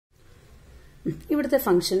ഇവിടുത്തെ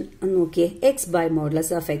ഫംഗ്ഷൻ നോക്കിയേ, X by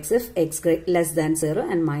modulus of X if X less than 0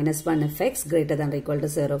 and -1 if X greater than equal to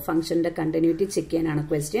 0. ഫംഗ്ഷന്റെ continuity check ചെയ്യാനാണ്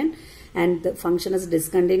question. And the function is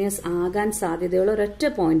discontinuous ആകാൻ സാധ്യതയുള്ള ഒരൊറ്റ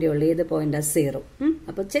പോയിന്റേ ഉള്ളൂ. ഏത് പോയിന്റ്? 0.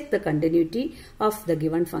 അപ്പോൾ check the continuity of the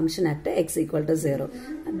given function at X equal to 0.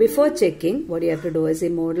 Before checking what you have to do is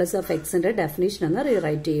ഈ modulus of എക്സിന്റെ ഡെഫിനിഷൻ ഒന്ന്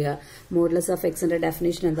റീറൈറ്റ് ചെയ്യുക. മോഡുലസ് ഓഫ് എക്സിന്റെ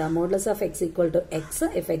ഡെഫിനിഷൻ എന്താ? Modulus of X equal to X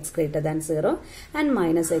if X greater than 0 and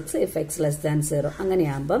 -x if X less than 0.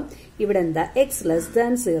 അങ്ങനെയാകുമ്പം ഇവിടെ എന്താ? X less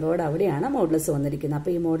than 0യുടെ അവിടെയാണ് modulus വന്നിരിക്കുന്നത്.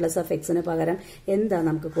 അപ്പൊ ഈ മോഡുലസ് ഓഫ് എക്സിന് പകരം എന്താ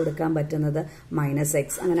നമുക്ക് കൊടുക്കാൻ പറ്റുന്നത്? -x.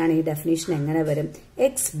 അങ്ങനെയാണ് ഈ ഡെഫിനിഷൻ എങ്ങനെ വരും?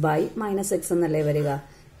 എക്സ് ബൈ -x എന്നല്ലേ വരിക?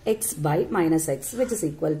 X by -x which is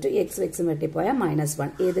equal to X X വെട്ടിപ്പോയ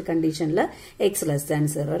 -1. ഏത് കണ്ടീഷനിൽ? X less than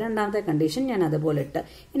 0. രണ്ടാമത്തെ കണ്ടീഷൻ ഞാൻ അതുപോലെ ഇട്ട്.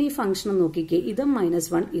 ഇനി ഈ ഫംഗ്ഷൻ നോക്കിക്കേ, ഇതും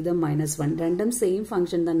 -1 ഇതും -1 രണ്ടും സെയിം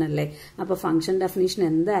ഫംഗ്ഷൻ തന്നെ അല്ലേ? അപ്പൊ ഫംഗ്ഷൻ ഡെഫിനിഷൻ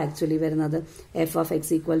എന്താ ആക്ച്വലി വരുന്നത്? F of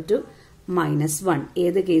X equal to -1.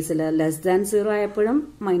 ഏത് കേസിൽ? ലെസ് ദാൻ 0 ആയപ്പോഴും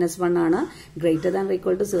 -1 ആണ്, ഗ്രേറ്റർ ദാൻ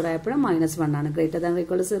ഈക്വൽ ടു 0 ആയപ്പോഴും -1 ആണ്. ഗ്രേറ്റർ ദാൻ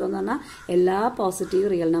ഈക്വൽ ടു 0 എന്ന് പറഞ്ഞാൽ എല്ലാ പോസിറ്റീവ്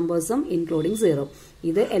റിയൽ നമ്പേഴ്സും ഇൻക്ലൂഡിംഗ് 0.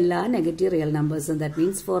 ഇത് എല്ലാ negative real നമ്പേഴ്സും. That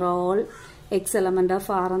means for all X element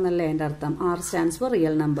of R എന്നല്ലേ അതിന്റെ അർത്ഥം. R stands for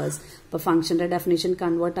real numbers. അപ്പൊ ഫംഗ്ഷന്റെ ഡെഫിനിഷൻ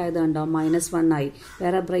കൺവേർട്ട് ആയത് കണ്ടോ? -1 ആയി.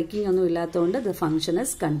 വേറെ ബ്രേക്കിംഗ് ഒന്നും ഇല്ലാത്തതുകൊണ്ട് ദ ഫംഗ്ഷൻ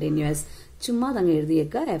ഇസ് കണ്ടിന്യൂസ്. ചുമ്മാ അങ്ങ്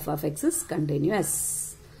എഴുതിയേക്കുക, F of X is continuous.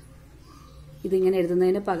 ഇതിങ്ങനെ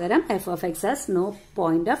എഴുതുന്നതിന് പകരം F of X has no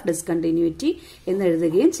point of discontinuity എന്ന്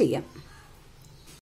എഴുതുകയും ചെയ്യാം.